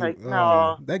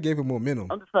gave him momentum.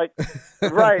 I'm just like,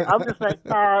 right. I'm just like,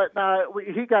 nah.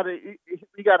 We got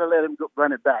to let him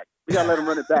run it back. We got to let him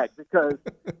run it back because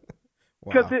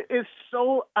it is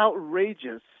so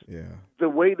outrageous. Yeah. The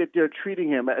way that they're treating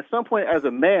him. At some point, as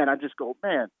a man, I just go,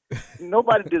 man,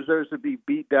 nobody deserves to be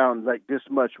beat down like this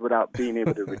much without being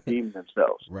able to redeem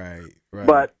themselves. Right.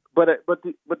 But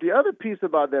the other piece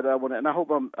about that I want to, and I hope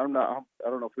I'm not. I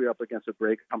don't know if we're up against a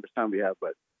break. How much time we have,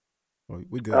 but.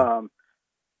 We good. I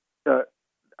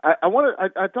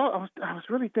was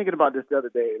really thinking about this the other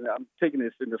day, and I'm taking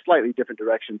this in a slightly different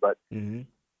direction. But the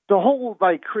whole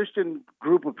Christian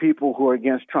group of people who are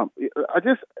against Trump,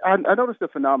 I noticed a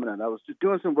phenomenon. I was just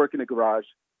doing some work in the garage.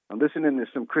 I'm listening to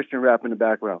some Christian rap in the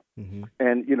background, and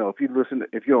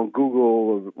if you're on Google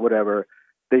or whatever,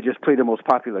 they just play the most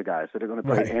popular guys. So they're going to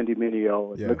play Andy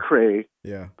Mineo and Lecrae.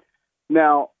 Yeah.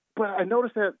 Now. But I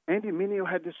noticed that Andy Mineo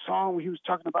had this song where he was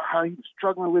talking about how he was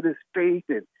struggling with his faith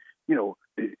and,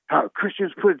 how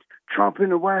Christians put Trump in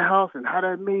the White House and how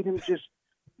that made him just,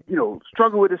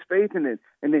 struggle with his faith. And then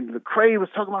Lecrae was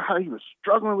talking about how he was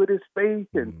struggling with his faith.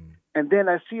 And then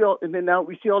now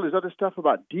we see all this other stuff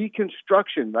about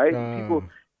deconstruction, right? People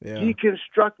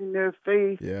deconstructing their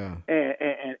faith. Yeah.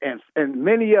 And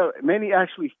many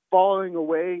actually falling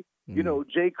away.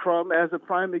 Jay Crumb as a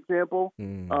prime example.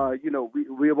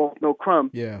 We both know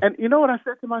Crumb. Yeah. And you know what I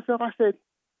said to myself? I said,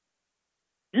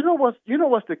 you know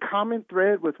what's the common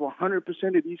thread with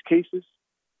 100% of these cases?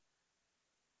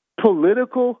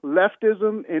 Political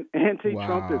leftism and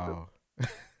anti-Trumpism.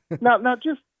 Wow. Now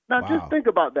just think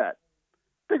about that.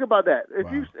 Think about that.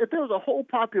 If there was a whole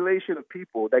population of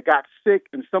people that got sick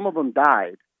and some of them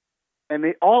died, and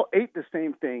they all ate the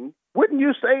same thing, wouldn't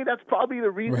you say that's probably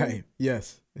the reason? Right.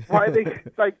 Yes. Why they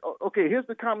okay? Here's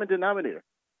the common denominator.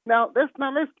 Now let's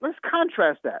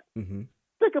contrast that. Mm-hmm.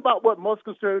 Think about what most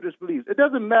conservatives believe. It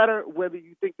doesn't matter whether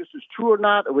you think this is true or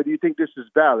not, or whether you think this is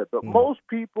valid. But most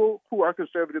people who are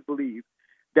conservative believe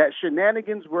that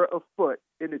shenanigans were afoot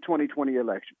in the 2020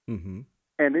 election,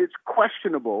 and it's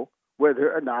questionable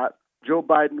whether or not Joe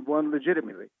Biden won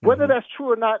legitimately. Whether that's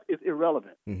true or not is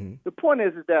irrelevant. The point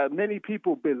is that many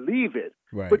people believe it.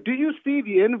 Right. But do you see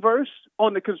the inverse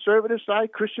on the conservative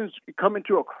side? Christians coming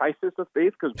to a crisis of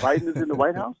faith because Biden is in the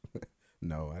White House?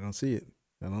 No, I don't see it.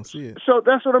 So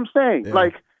that's what I'm saying. Yeah.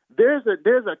 Like there's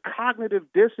a cognitive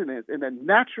dissonance and an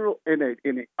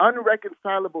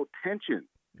unreconcilable tension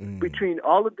between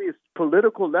all of this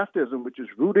political leftism, which is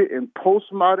rooted in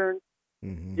postmodern,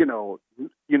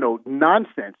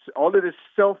 nonsense. All of this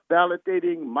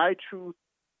self-validating, my truth,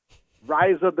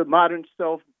 rise of the modern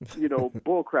self,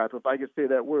 bullcrap, if I can say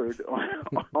that word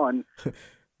on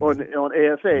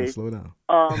AFA. Slow down.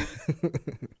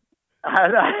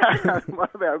 I'm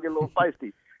getting a little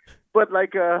feisty, but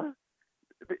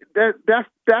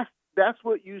that's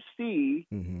what you see,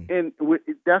 and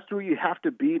that's where you have to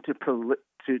be to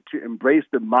embrace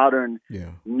the modern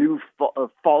new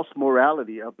false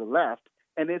morality of the left,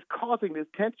 and it's causing this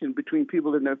tension between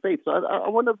people in their faith. So I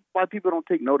wonder why people don't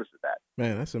take notice of that.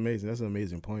 Man, that's amazing. That's an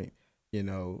amazing point.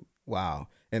 Wow,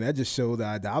 and that just showed the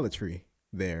idolatry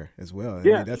there as well.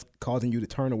 Yeah, I mean, that's causing you to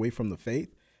turn away from the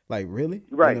faith. Like, really?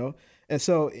 Right. And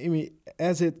so, I mean,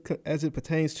 as it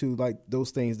pertains to like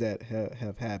those things that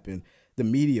have happened, the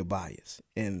media bias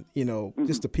and,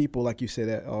 just the people, like you said,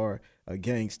 that are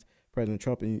against President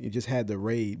Trump, and you just had the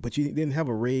raid, but you didn't have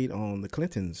a raid on the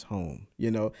Clintons' home.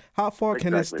 How far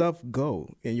can that stuff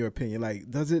go, in your opinion? Like,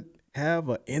 does it have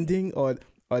an ending, or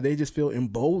they just feel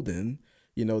emboldened,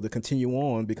 to continue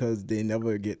on because they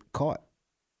never get caught?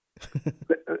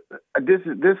 This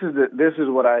is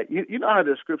what you know how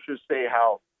the scriptures say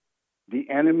how the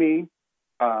enemy,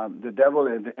 the devil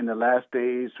in the last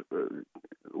days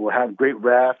will have great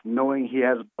wrath, knowing he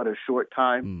has but a short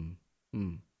time.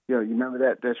 You remember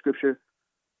that scripture?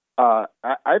 I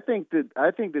think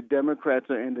the Democrats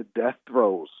are in the death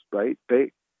throes, right?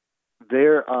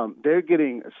 They're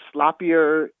getting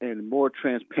sloppier and more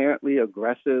transparently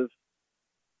aggressive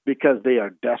because they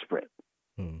are desperate.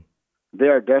 They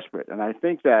are desperate. And I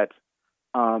think that,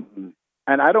 and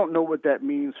I don't know what that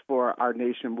means for our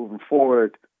nation moving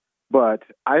forward, but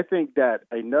I think that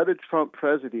another Trump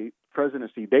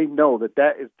presidency, they know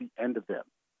that is the end of them.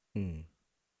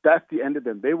 That's the end of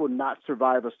them. They will not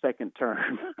survive a second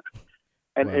term.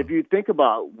 And if you think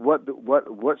about what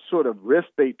sort of risk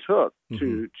they took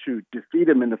to defeat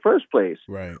him in the first place,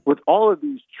 right, with all of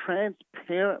these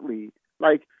transparently,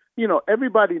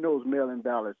 everybody knows mail-in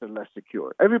ballots are less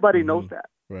secure. Everybody knows that.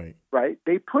 Right?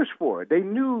 They pushed for it. They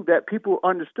knew that people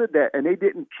understood that, and they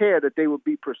didn't care that they would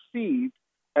be perceived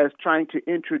as trying to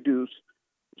introduce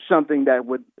something that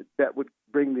would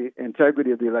bring the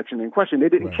integrity of the election in question. They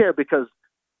didn't care because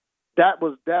that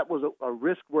was a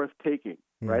risk worth taking,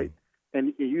 right?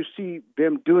 And you see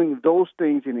them doing those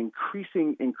things in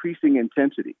increasing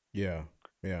intensity. Yeah.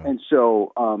 And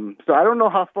so I don't know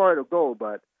how far it'll go,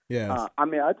 but yeah.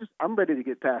 I'm ready to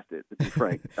get past it, to be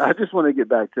frank. I just want to get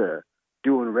back to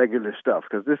doing regular stuff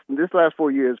because this last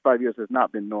 5 years has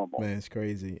not been normal. Man, it's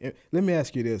crazy. Let me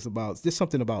ask you this about just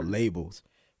something about labels,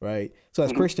 right? So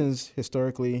as Christians,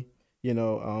 historically,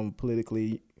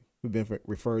 politically, we've been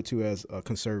referred to as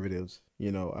conservatives,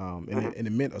 and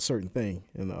it meant a certain thing,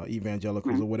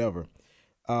 evangelicals or whatever.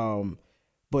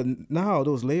 But now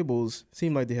those labels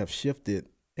seem like they have shifted,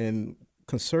 and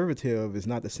conservative is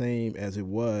not the same as it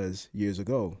was years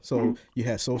ago. So you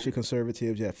had social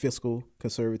conservatives, you had fiscal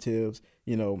conservatives,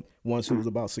 ones who was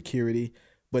about security.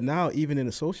 But now even in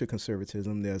the social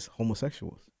conservatism, there's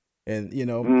homosexuals. And,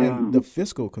 and the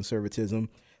fiscal conservatism,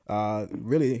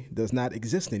 really does not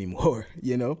exist anymore,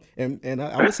 you know? And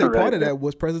I would say part of that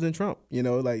was President Trump, you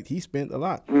know, like he spent a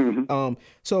lot. Mm-hmm.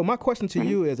 So my question to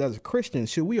you is, as a Christian,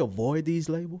 should we avoid these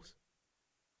labels?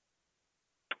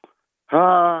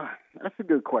 That's a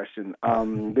good question.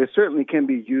 They certainly can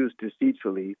be used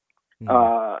deceitfully.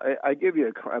 I give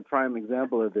you a prime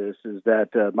example of this is that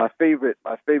my favorite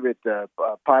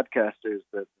podcasters,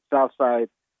 the Southside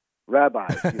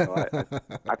Rabbis, you know,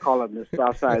 I call them the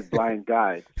Southside Blind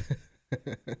Guides.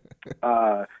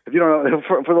 If you don't know,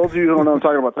 for those of you who don't know, I'm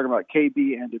talking about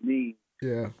KB and Amin.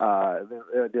 Yeah,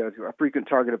 they're a frequent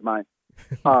target of mine.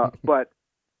 But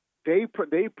they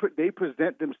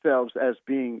present themselves as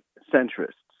being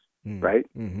centrists, right?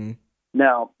 Mm-hmm.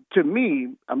 Now, to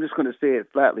me, I'm just going to say it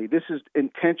flatly. This is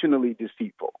intentionally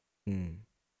deceitful.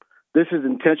 This is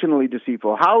intentionally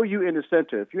deceitful. How are you in the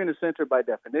center? If you're in the center, by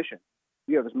definition,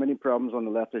 you have as many problems on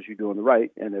the left as you do on the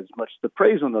right, and as much the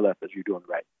praise on the left as you do on the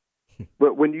right.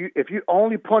 But if you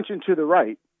only punch into the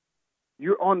right,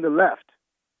 you're on the left.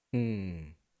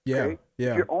 Yeah, okay?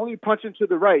 yeah. If you're only punching to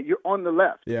the right, you're on the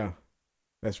left. Yeah,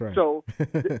 that's right. So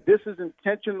this is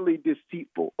intentionally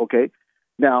deceitful. Okay.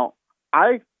 Now,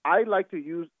 I like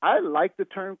the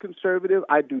term conservative.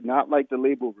 I do not like the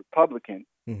label Republican,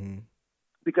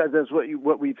 because that's what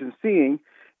we've been seeing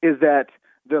is that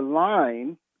the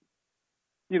line,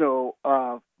 you know,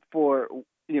 for,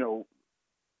 you know,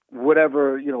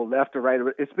 whatever, you know, left or right,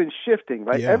 it's been shifting,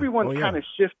 right? Yeah. Everyone's kind of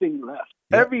shifting left.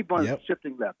 Yep. Everyone's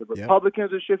shifting left. The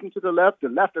Republicans are shifting to the left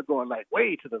are going like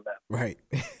way to the left. Right.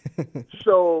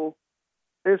 So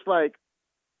it's like,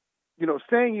 you know,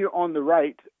 saying you're on the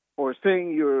right or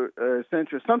saying you're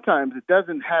centrist, sometimes it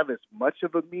doesn't have as much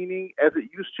of a meaning as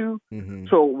it used to.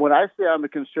 So when I say I'm a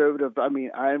conservative, I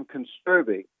mean I am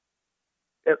conserving.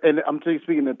 And I'm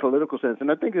speaking in a political sense,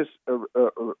 and I think this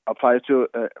applies to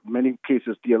many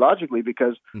cases theologically,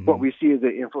 because what we see is the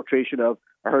infiltration of,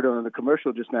 I heard on the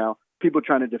commercial just now, people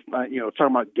trying to define, you know,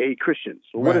 talking about gay Christians.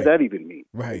 Well, what does that even mean?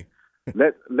 Right.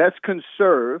 Let's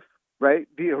conserve, right,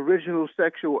 the original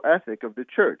sexual ethic of the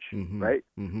church, right?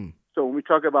 So when we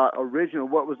talk about original,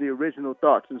 what was the original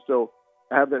thoughts? And so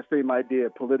I have that same idea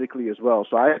politically as well.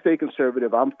 So I stay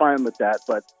conservative. I'm fine with that,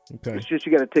 but it's just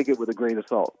you got to take it with a grain of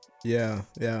salt. Yeah,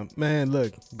 yeah. Man,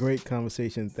 look, great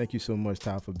conversation. Thank you so much,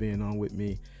 Todd, for being on with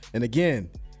me. And again,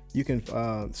 you can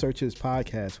search his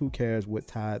podcast, Who Cares What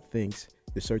Todd Thinks.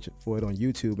 You search for it on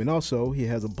YouTube. And also, he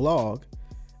has a blog.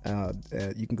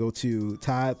 You can go to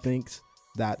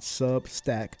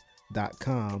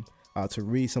toddthinks.substack.com to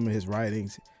read some of his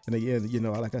writings. And again, you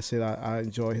know, like I said, I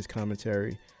enjoy his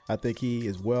commentary. I think he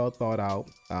is well thought out.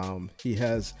 He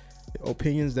has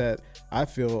opinions that I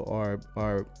feel are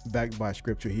backed by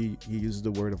scripture. He uses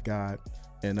the word of God,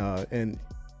 and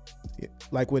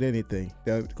like with anything,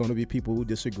 there are going to be people who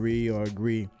disagree or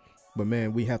agree, but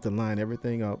man, we have to line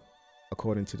everything up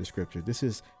according to the scripture. This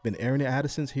has been Aaron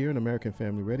Addison's here in American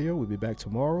Family Radio. We'll be back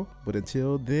tomorrow, but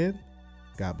until then,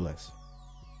 God bless.